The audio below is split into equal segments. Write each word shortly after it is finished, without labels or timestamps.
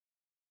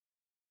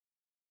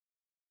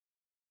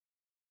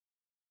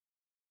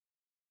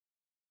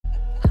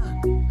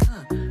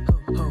ha, ho,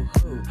 ho,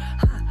 ho,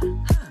 ha,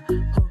 ha, ho,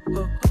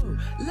 ho, ho.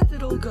 Let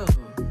it all go.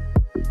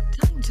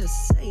 Time to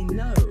say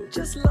no.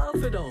 Just laugh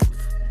it off.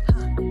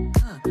 Ha,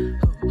 ha,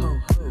 ho, ho,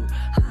 ho,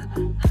 ha,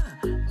 ha,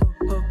 ho,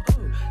 ho,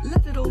 ho.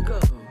 Let it all go.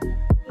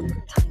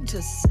 Time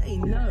to say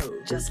no.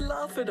 Just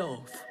laugh it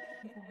off.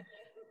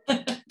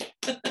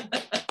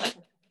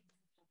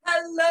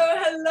 Hello,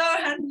 hello,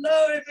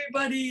 hello,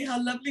 everybody.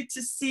 How lovely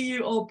to see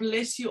you all.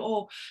 Bless you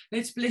all.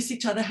 Let's bless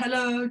each other.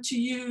 Hello to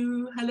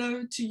you.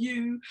 Hello to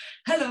you.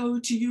 Hello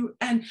to you.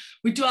 And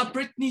we do our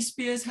Britney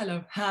Spears.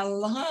 Hello.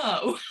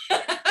 Hello.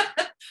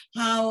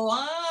 Hello.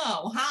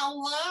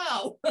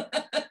 Hello.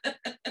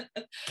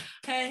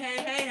 Hey, hey,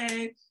 hey,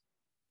 hey.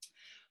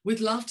 With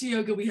laughter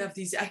yoga, we have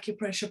these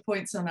acupressure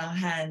points on our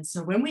hands.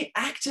 So when we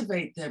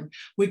activate them,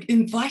 we're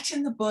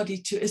inviting the body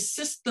to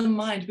assist the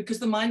mind, because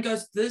the mind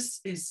goes,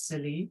 this is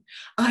silly.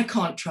 I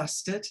can't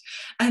trust it.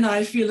 And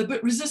I feel a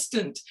bit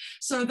resistant.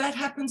 So that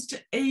happens to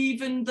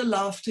even the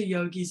laughter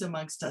yogis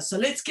amongst us. So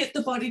let's get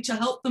the body to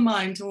help the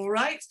mind, all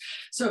right?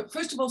 So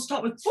first of all,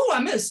 start with, oh,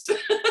 I missed.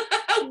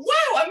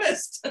 Wow, I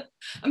missed.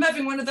 I'm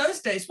having one of those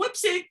days.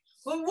 Whoopsie.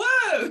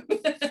 Whoa.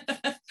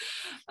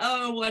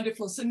 Oh,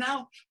 wonderful. So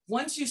now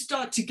once you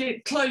start to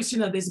get close, you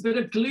know, there's a bit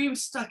of glue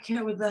stuck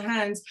here with the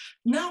hands.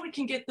 Now we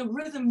can get the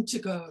rhythm to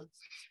go.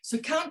 So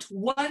count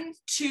 1,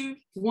 2,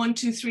 1,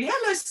 2, 3.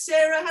 Hello,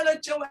 Sarah. Hello,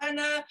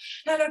 Joanna.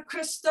 Hello,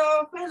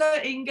 Christoph. Hello,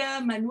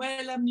 Inga,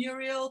 Manuela,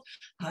 Muriel.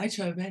 Hi,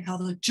 Tove. How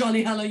the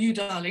jolly hell are you,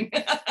 darling?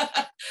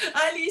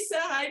 Hi, Lisa.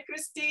 Hi,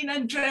 Christine,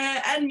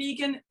 Andrea, and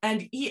Megan,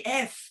 and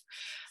EF.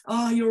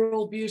 Oh, you're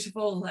all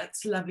beautiful.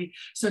 That's lovely.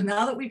 So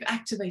now that we've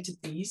activated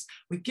these,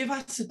 we give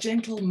us a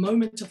gentle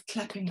moment of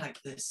clapping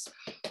like this.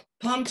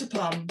 Palm to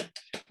palm,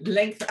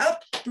 length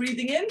up,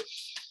 breathing in,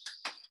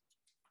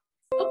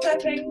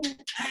 clapping,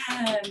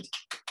 and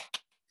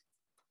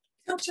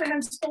tilt your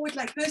hands forward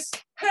like this.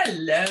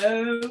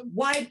 Hello,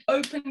 wide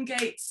open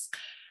gates.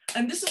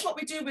 And this is what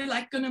we do. We're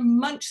like going to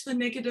munch the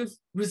negative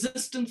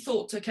resistant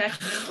thoughts, okay?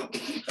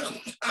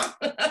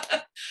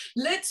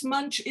 Let's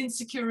munch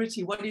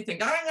insecurity. What do you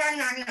think?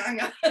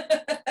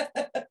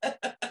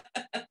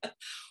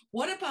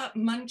 What about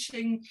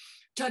munching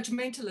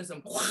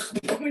judgmentalism?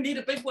 We need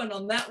a big one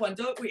on that one,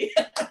 don't we?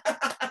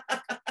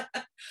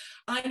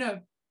 I know.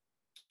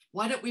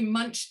 Why don't we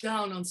munch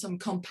down on some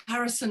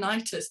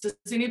comparisonitis? Does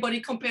anybody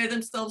compare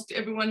themselves to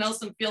everyone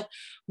else and feel,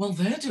 well,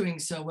 they're doing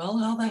so well.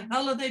 How the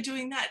hell are they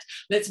doing that?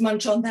 Let's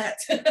munch on that.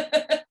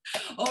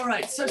 All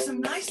right, so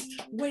some nice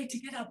way to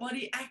get our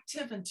body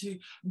active and to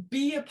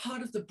be a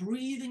part of the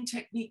breathing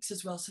techniques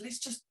as well. So let's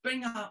just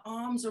bring our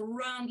arms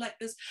around like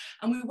this,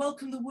 and we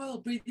welcome the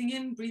world, breathing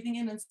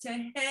in and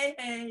say, hey,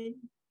 hey,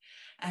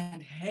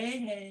 and hey,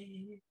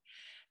 hey,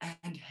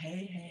 and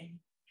hey, hey.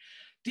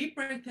 Deep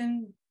breath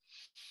in,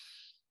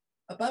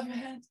 above your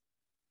head,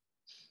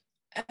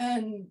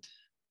 and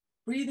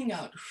breathing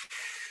out.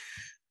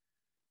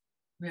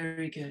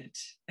 Very good.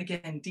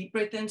 Again, deep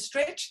breath in,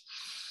 stretch,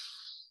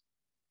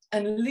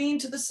 and lean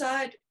to the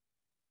side.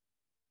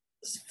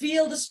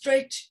 Feel the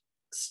stretch,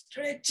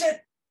 stretch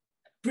it.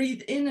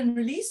 Breathe in and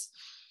release.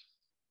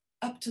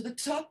 Up to the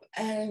top,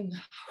 and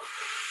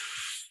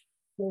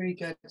very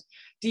good.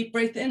 Deep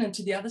breath in and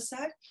to the other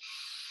side,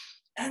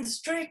 and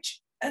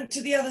stretch. And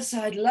to the other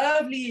side,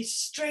 lovely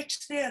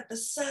stretch there at the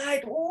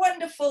side,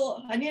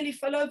 wonderful. I nearly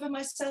fell over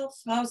myself.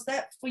 How's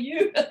that for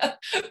you?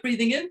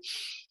 Breathing in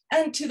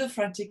and to the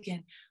front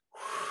again.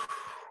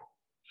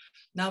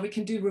 Now we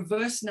can do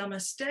reverse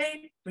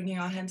namaste, bringing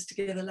our hands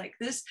together like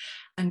this,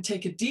 and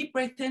take a deep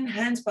breath in,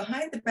 hands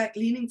behind the back,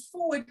 leaning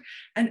forward.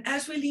 And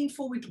as we lean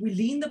forward, we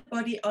lean the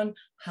body on.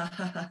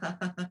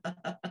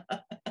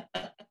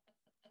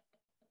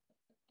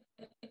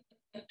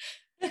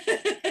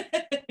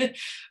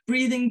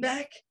 Breathing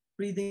back,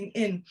 breathing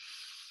in,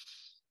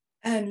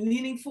 and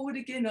leaning forward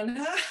again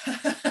on.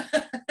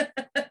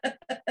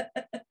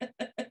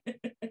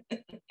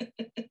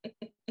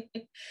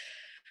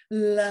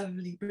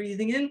 Lovely.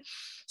 Breathing in,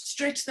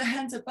 stretch the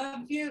hands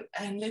above you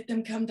and let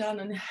them come down,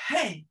 and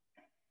hey,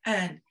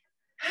 and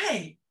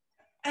hey,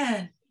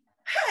 and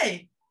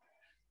hey.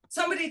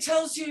 Somebody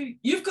tells you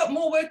you've got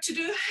more work to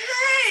do.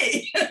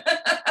 Hey,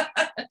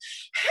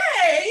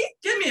 hey,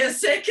 give me a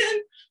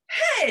second.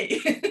 Hey,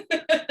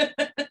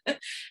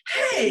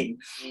 hey,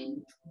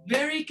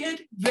 very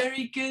good,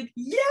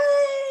 yay,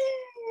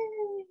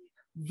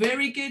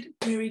 very good,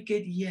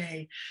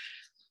 yay.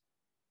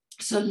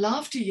 So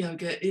laughter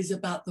yoga is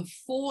about the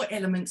 4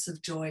 elements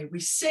of joy.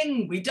 We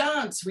sing, we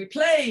dance, we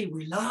play,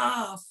 we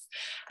laugh.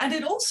 And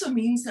it also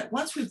means that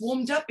once we've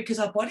warmed up, because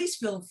our bodies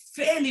feel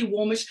fairly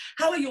warmish,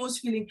 how are yours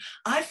feeling?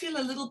 I feel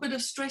a little bit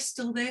of stress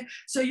still there.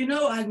 So, you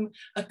know, I'm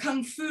a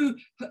Kung Fu,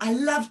 I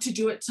love to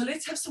do it. So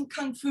let's have some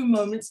Kung Fu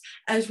moments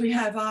as we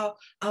have our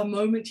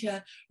moment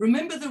here.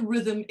 Remember, the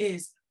rhythm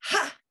is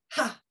ha,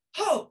 ha,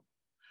 ho,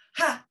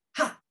 ha,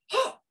 ha,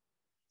 ho.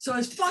 So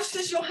as fast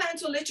as your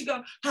hands will let you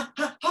go, ha,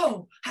 ha,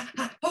 ho, ha,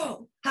 ha,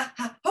 ho, ha,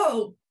 ha,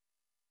 ho.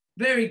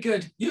 Very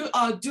good. You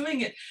are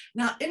doing it.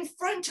 Now, in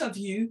front of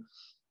you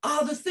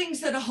are the things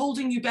that are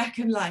holding you back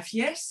in life,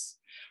 yes?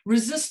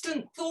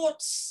 resistant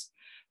thoughts,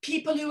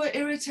 people who are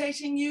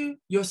irritating you,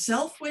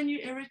 yourself when you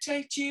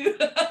irritate you.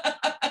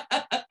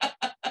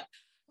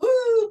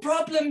 Ooh,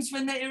 problems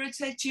when they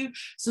irritate you.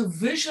 So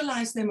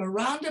visualize them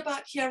around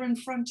about here in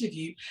front of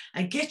you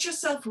and get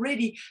yourself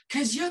ready,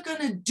 because you're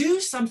going to do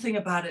something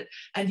about it.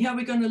 And here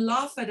we're going to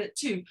laugh at it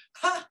too.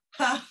 Ha,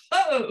 ha,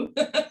 ho.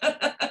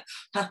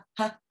 Ha,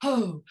 ha,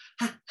 ho.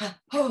 Ha, ha,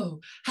 ho.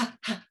 Ha,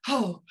 ha,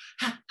 ho.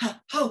 Ha,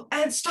 ha, ho.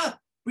 And stop.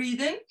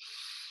 Breathe in.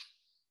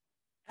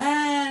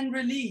 And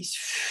release.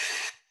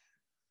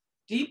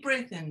 Deep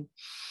breath in.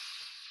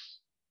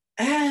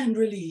 And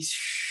release.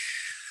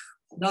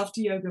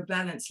 Laughter yoga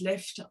balance,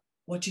 left.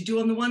 What you do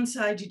on the one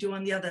side, you do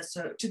on the other.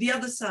 So to the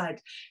other side.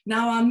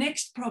 Now our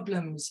next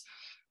problems,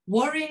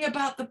 worrying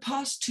about the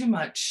past too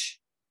much,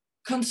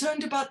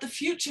 concerned about the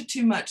future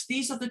too much.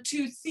 These are the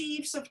two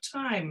thieves of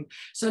time.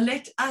 So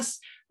let us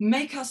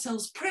make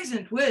ourselves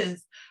present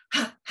with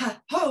ha,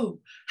 ha, ho,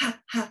 ha,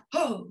 ha,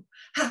 ho,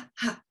 ha,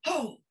 ha,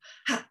 ho,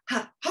 ha,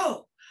 ha,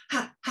 ho,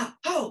 ha, ha,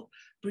 ho.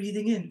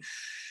 Breathing in.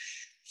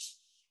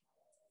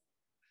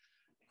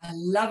 I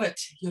love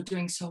it. You're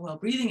doing so well.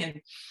 Breathing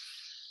in.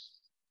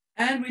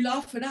 And we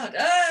laugh it out.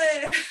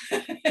 Hey!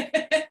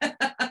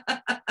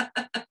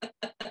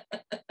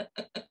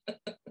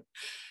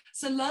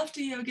 So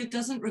laughter yoga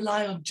doesn't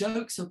rely on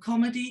jokes or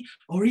comedy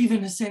or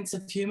even a sense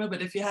of humor,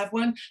 but if you have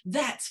one,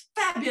 that's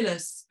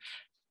fabulous.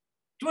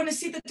 Do you want to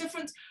see the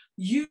difference?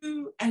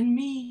 You and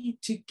me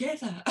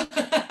together.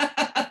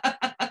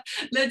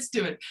 Let's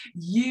do it.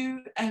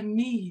 You and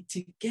me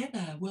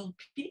together. World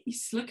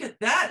peace. Look at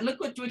that. Look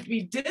what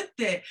we did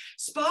there.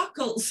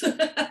 Sparkles.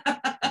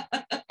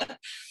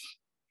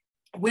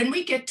 When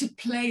we get to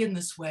play in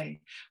this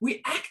way,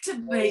 we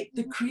activate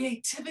the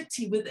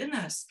creativity within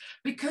us,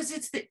 because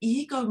it's the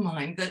ego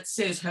mind that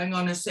says, hang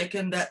on a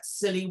second, that's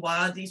silly.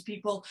 Why are these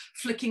people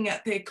flicking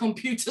at their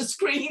computer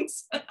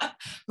screens?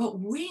 But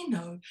we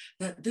know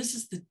that this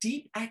is the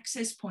deep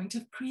access point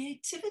of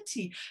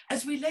creativity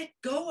as we let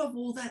go of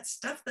all that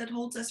stuff that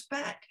holds us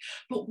back.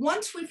 But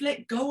once we've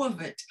let go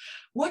of it,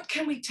 what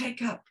can we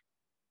take up?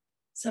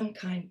 Some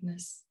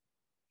kindness.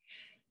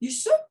 You're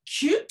so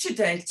cute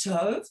today,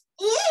 Tove.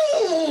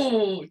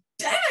 Ooh,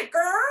 damn it,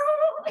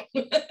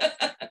 girl.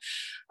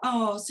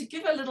 Oh, so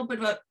give a little bit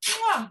of a,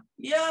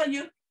 yeah,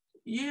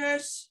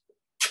 yes,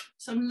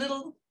 some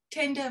little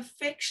tender,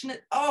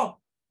 affectionate, oh,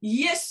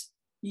 yes,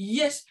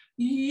 yes,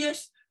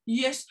 yes,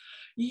 yes,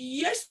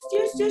 yes,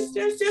 yes, yes,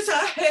 yes, yes.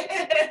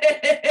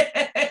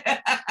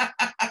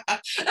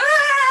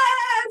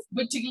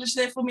 Good ticklish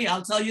there for me,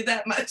 I'll tell you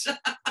that much.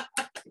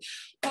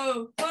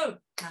 Ho, ho,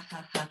 ha,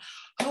 ha, ha.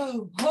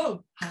 Ho,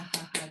 ho, ha,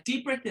 ha, ha.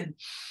 Deep breath in.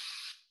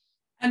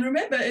 And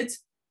remember, it's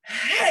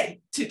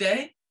hey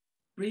today.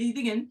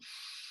 Breathing in.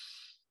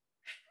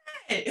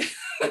 Hey.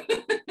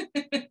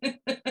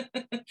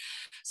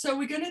 So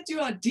we're going to do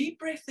our deep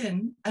breath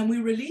in and we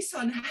release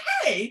on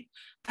hey,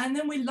 and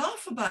then we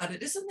laugh about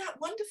it. Isn't that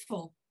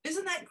wonderful?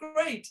 Isn't that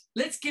great?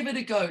 Let's give it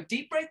a go.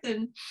 Deep breath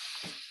in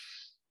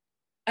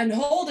and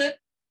hold it,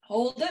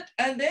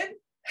 and then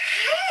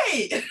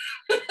hey.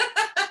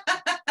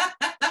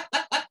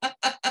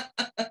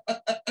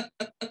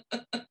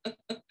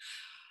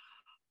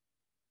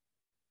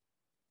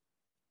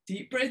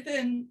 Deep breath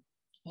in,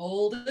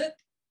 hold it,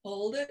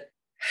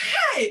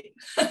 hey!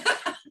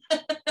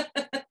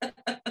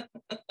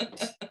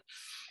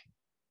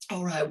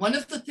 All right, one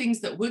of the things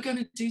that we're going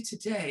to do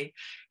today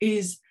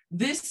is,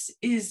 this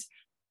is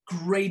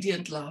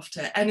gradient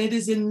laughter, and it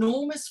is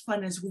enormous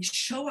fun as we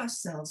show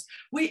ourselves.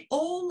 We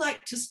all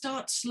like to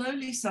start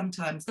slowly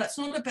sometimes. That's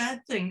not a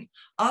bad thing.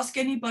 Ask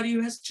anybody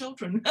who has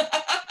children.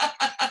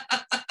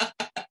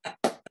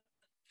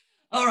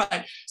 All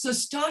right, so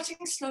starting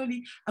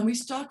slowly, and we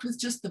start with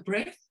just the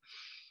breath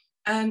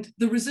and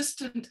the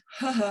resistant,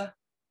 haha,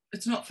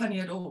 it's not funny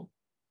at all.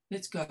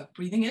 Let's go,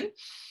 breathing in,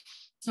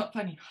 it's not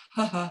funny,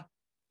 haha.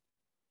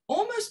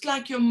 Almost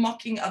like you're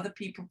mocking other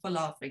people for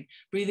laughing.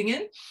 Breathing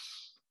in,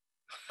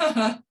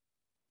 haha.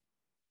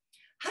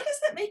 How does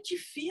that make you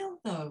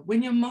feel though,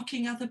 when you're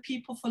mocking other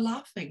people for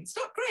laughing? It's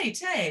not great,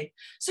 hey?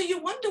 So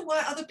you wonder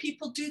why other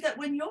people do that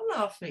when you're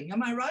laughing,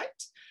 am I right?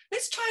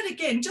 Let's try it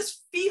again,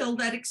 just feel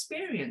that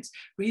experience.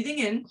 Breathing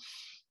in,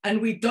 and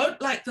we don't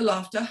like the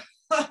laughter.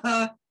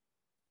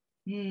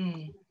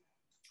 We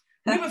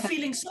were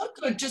feeling so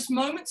good just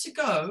moments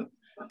ago,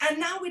 and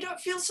now we don't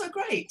feel so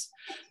great.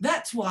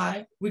 That's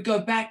why we go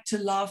back to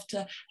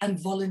laughter and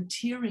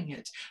volunteering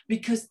it,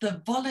 because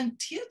the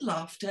volunteered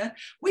laughter,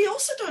 we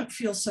also don't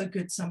feel so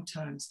good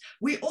sometimes.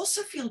 We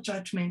also feel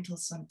judgmental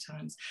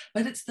sometimes,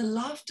 but it's the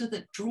laughter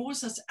that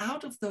draws us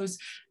out of those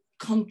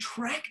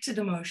contracted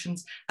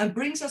emotions and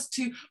brings us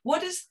to,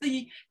 what is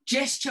the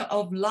gesture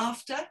of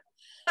laughter?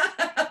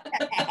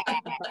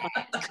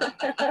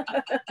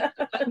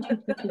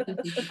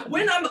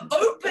 When I'm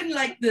open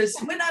like this,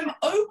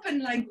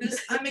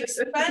 I'm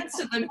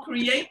expansive and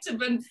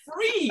creative and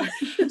free.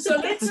 So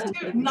let's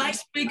do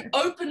nice big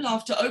open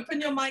laughter.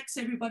 Open your mics,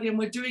 everybody, and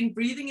we're doing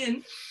breathing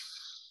in.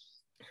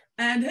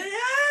 And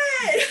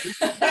hey!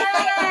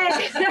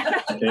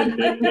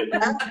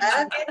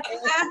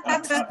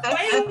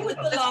 Sway with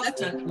the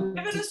laughter.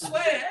 Give it a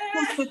sway.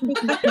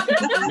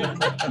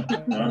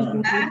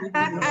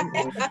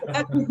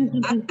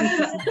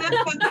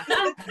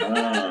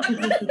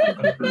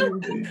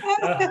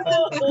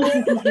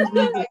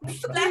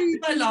 Flap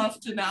my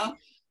laughter now.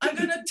 I'm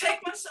going to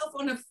take myself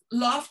on a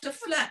laughter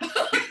flap.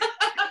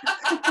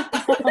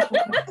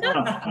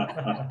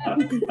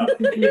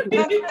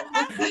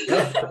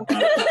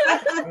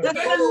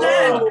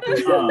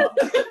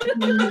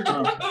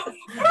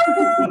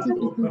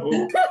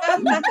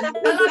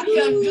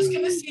 I'm just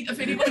going to see if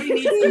anybody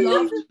needs a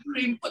laughter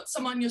cream, put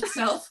some on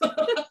yourself. The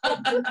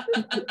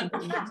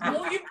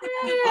more you put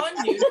it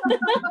on you, the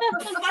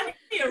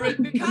funnier it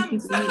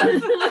becomes.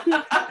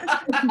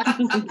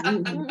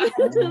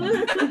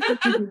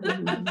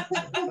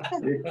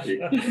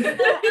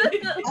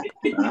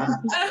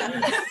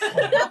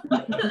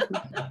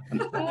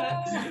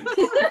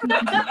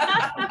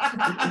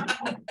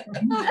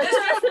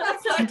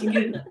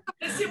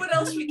 Let's see what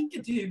else we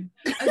can do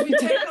as we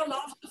take our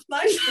laughter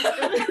flight. I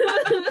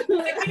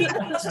think we need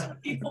to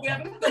ask people. We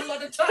haven't got a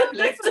lot of time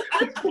left.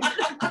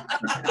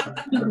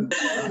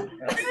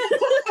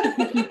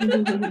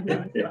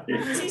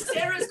 See,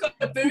 Sarah's got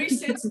very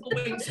sensible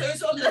wings.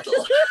 Hers are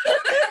little.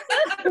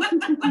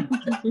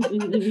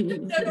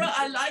 Sarah,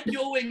 I like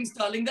your wings,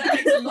 darling. That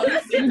makes a lot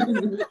of sense.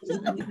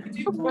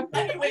 Do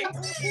tiny wings.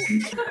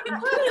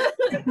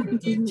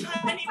 Do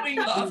tiny wing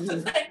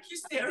laughter. Thank you,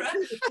 Sarah.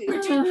 We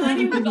do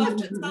tiny wing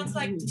laughter. It sounds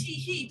like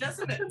tee-hee,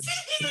 doesn't it?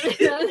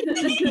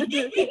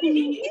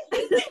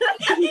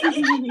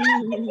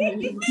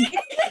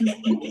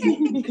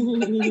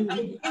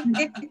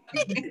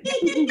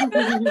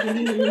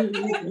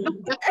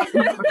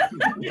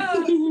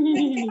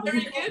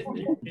 Very good.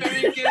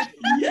 Very good.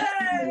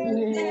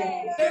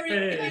 Yay! Very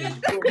good.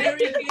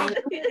 Very good.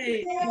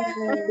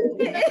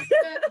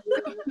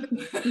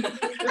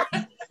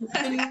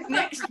 The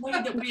next way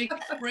that we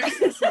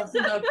express ourselves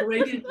in our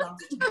gradient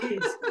laughter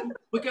is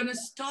we're going to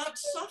start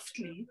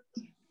softly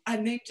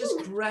and then just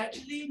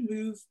gradually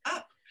move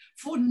up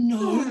for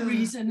no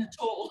reason at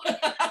all.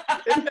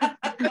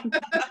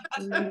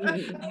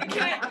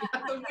 Okay,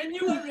 so when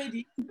you are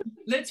ready,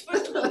 let's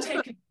first of all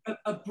take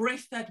a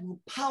breath that will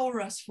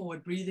power us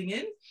forward. Breathing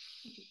in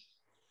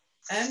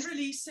and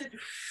release it.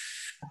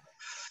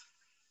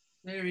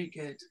 Very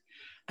good.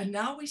 And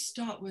now we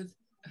start with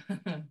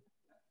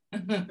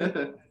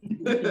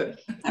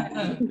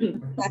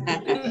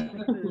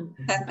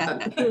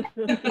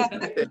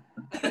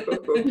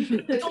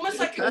it's almost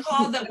like a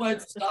car that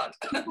won't start.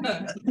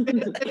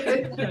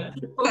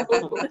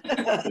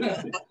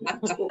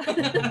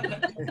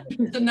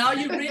 So now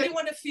you really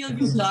want to feel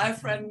your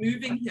diaphragm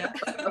moving here.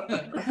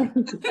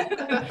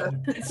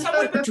 It's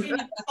somewhere between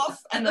a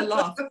cough and a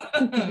laugh.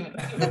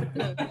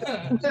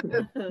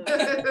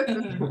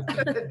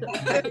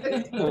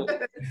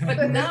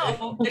 But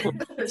now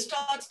it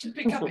starts to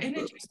pick up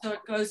energy, so it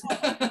goes.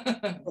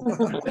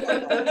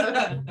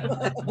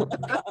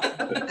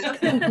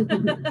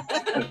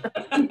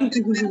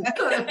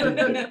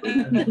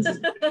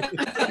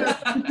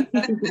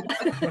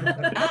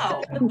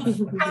 Now,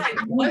 right,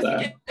 once we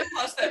get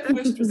past that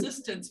first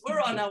resistance, we're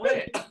on our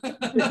way.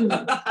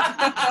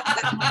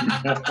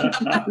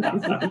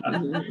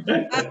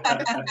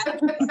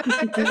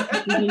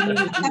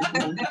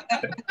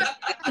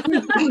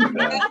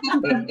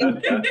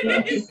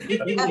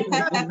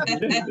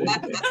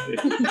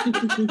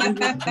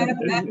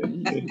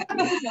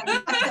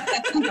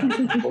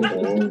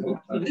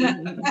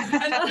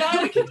 And now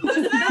we can do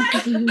that.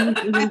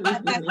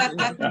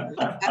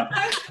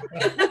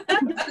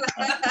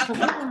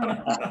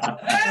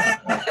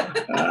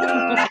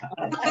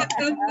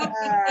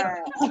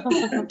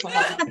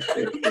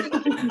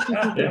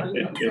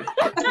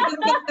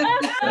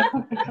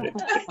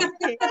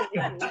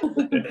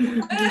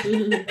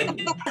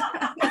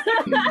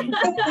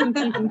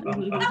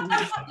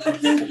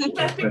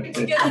 Clapping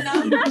together now.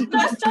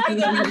 Just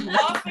together, we're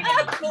laughing and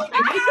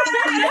applauding.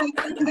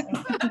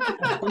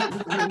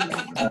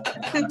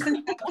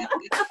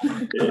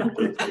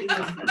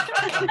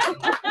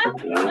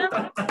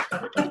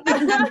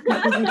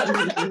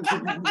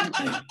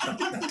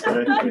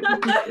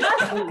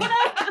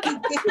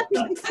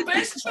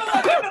 Best show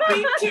I've ever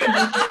been to.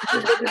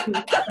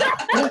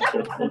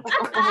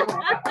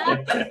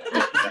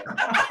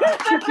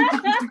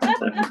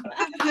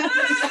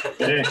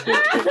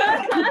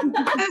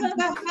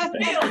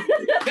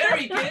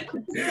 Very good.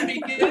 Very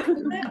good.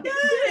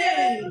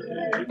 Yay.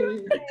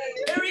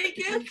 Very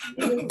good.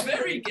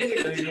 Very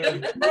good.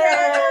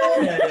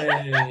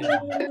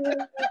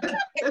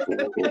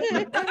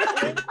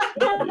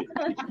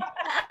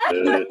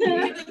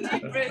 Take a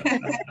deep breath.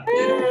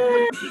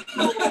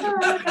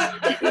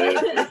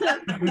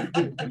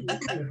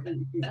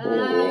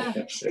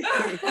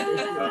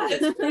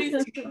 Let's breathe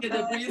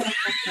together. Breathe.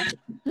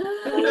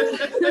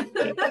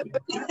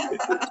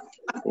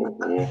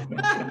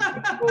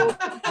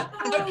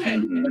 Okay.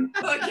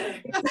 Okay.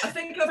 I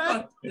think I've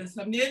got this.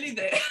 I'm nearly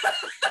there.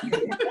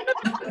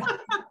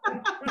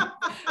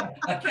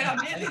 Okay, I'm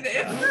nearly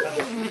there.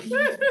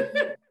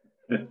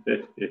 Okay,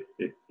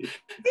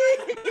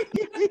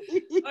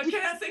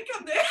 I think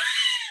I'm there.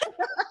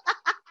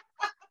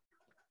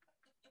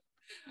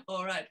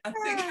 All right, I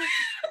think.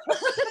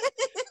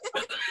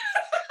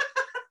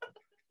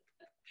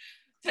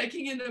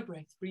 Taking in a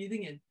breath,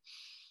 breathing in,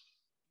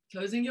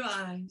 closing your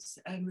eyes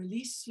and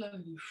release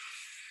slowly.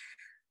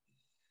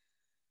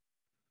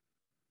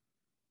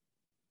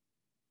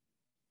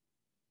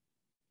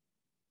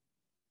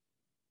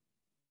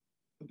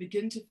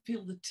 Begin to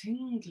feel the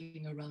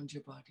tingling around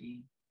your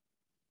body,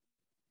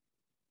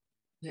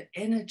 the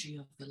energy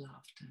of the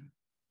laughter.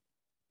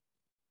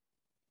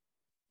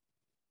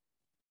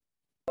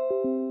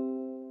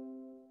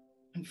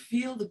 And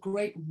feel the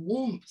great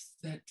warmth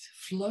that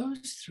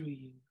flows through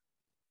you.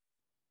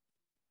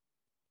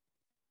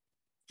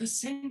 The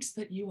sense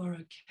that you are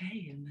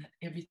okay and that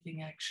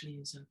everything actually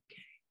is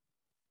okay.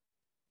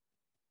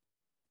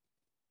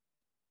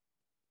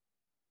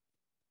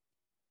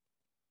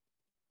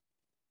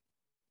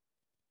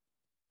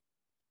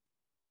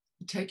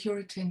 Take your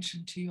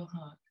attention to your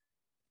heart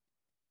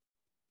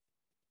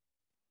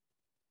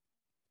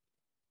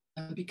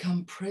and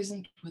become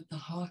present with the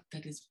heart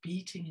that is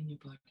beating in your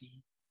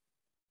body.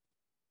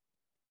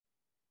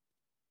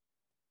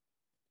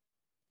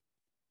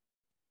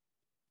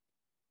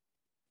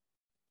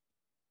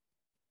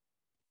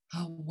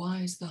 How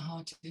wise the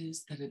heart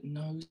is that it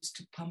knows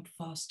to pump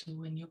faster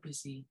when you're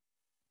busy.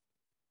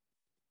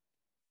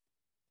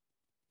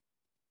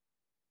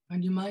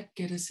 And you might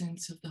get a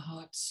sense of the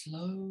heart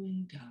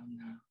slowing down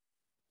now.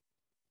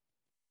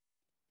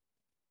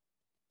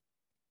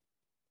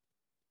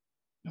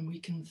 And we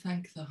can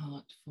thank the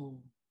heart for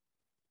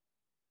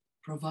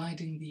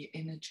providing the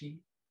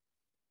energy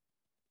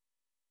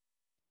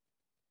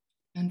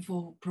and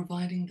for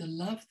providing the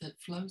love that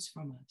flows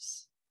from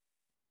us.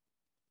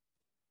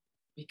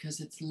 Because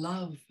it's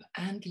love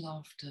and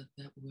laughter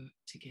that work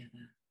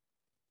together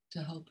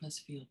to help us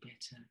feel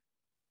better.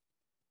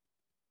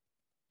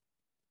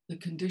 The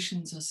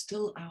conditions are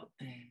still out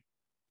there,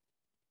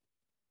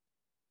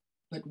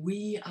 but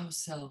we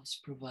ourselves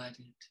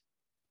provided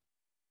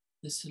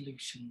the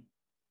solution,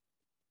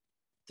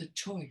 the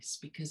choice,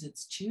 because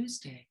it's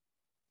Tuesday.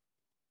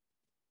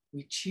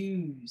 We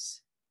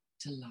choose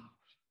to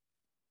laugh.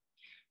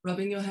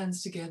 Rubbing your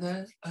hands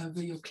together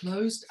over your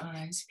closed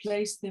eyes,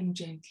 place them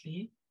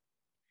gently.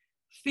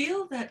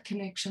 Feel that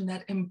connection,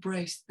 that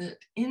embrace,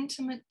 that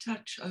intimate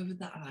touch over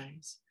the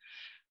eyes.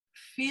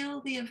 Feel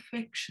the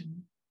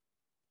affection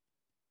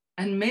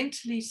and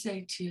mentally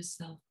say to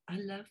yourself, I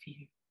love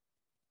you.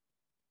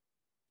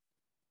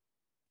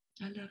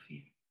 I love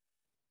you.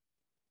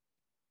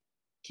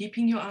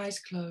 Keeping your eyes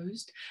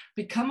closed,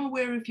 become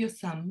aware of your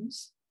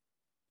thumbs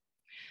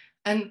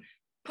and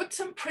put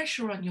some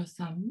pressure on your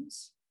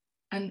thumbs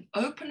and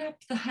open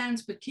up the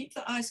hands, but keep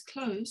the eyes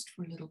closed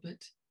for a little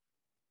bit.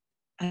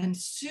 And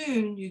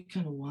soon you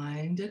can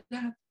wind it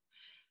up.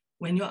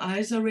 When your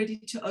eyes are ready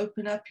to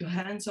open up, your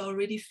hands are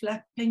already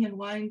flapping and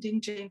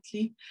winding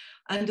gently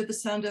under the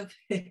sound of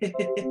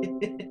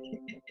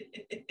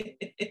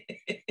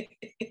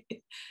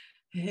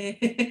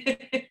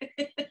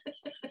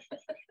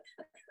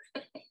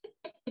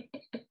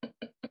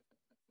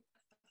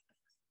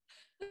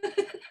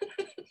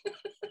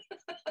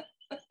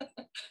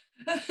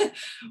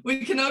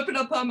We can open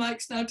up our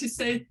mics now to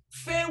say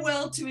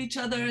farewell to each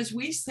other as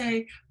we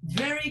say,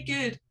 very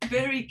good,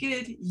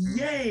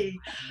 yay.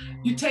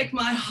 You take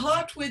my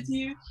heart with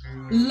you,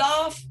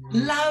 laugh,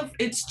 love,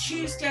 it's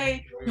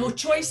Tuesday, your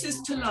choice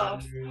is to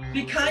laugh,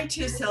 be kind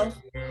to yourself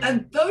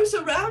and those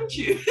around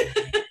you.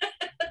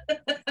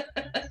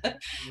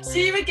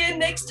 See you again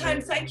next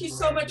time. Thank you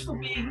so much for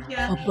being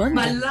here. Abundance.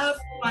 My love,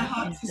 my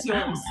heart is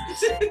yours.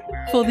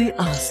 For the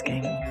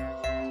asking.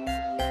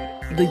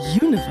 The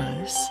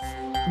universe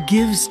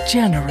gives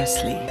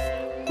generously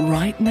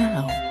right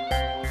now.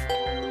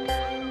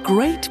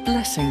 Great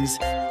blessings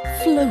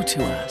flow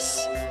to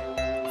us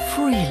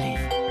freely,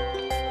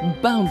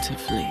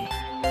 bountifully,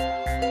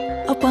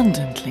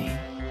 abundantly.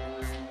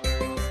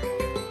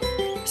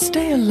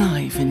 Stay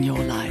alive in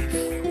your life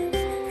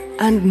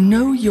and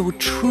know your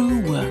true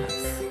worth.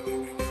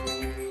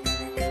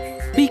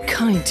 Be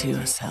kind to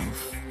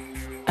yourself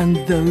and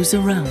those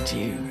around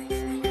you,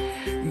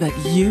 that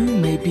you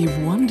may be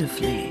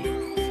wonderfully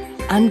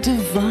and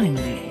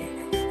divinely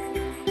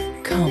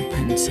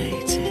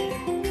compensated.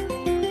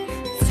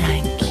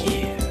 Thank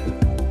you.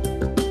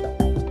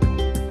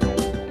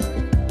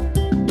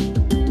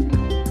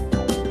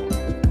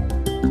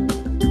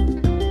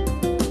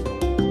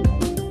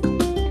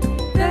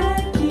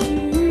 Thank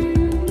you.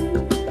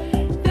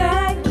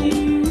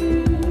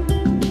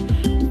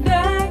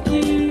 Thank you. Thank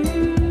you.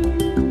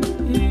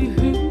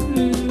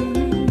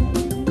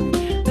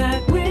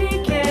 That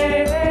we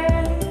care.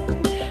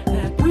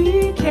 That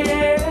we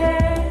care.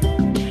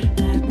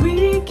 That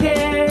we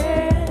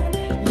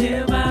can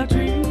live our dreams.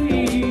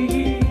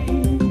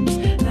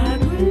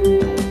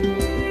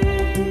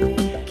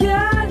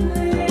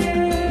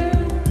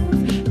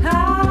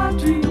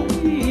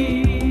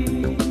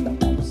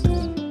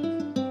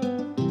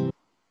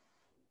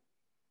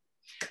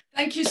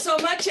 Thank you so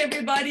much,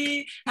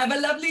 everybody. Have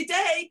a lovely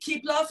day.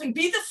 Keep laughing.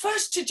 Be the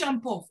first to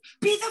jump off.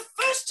 Be the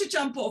first to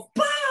jump off.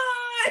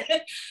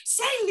 Bye.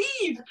 Say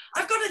leave.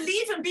 I've got to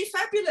leave and be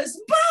fabulous.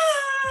 Bye.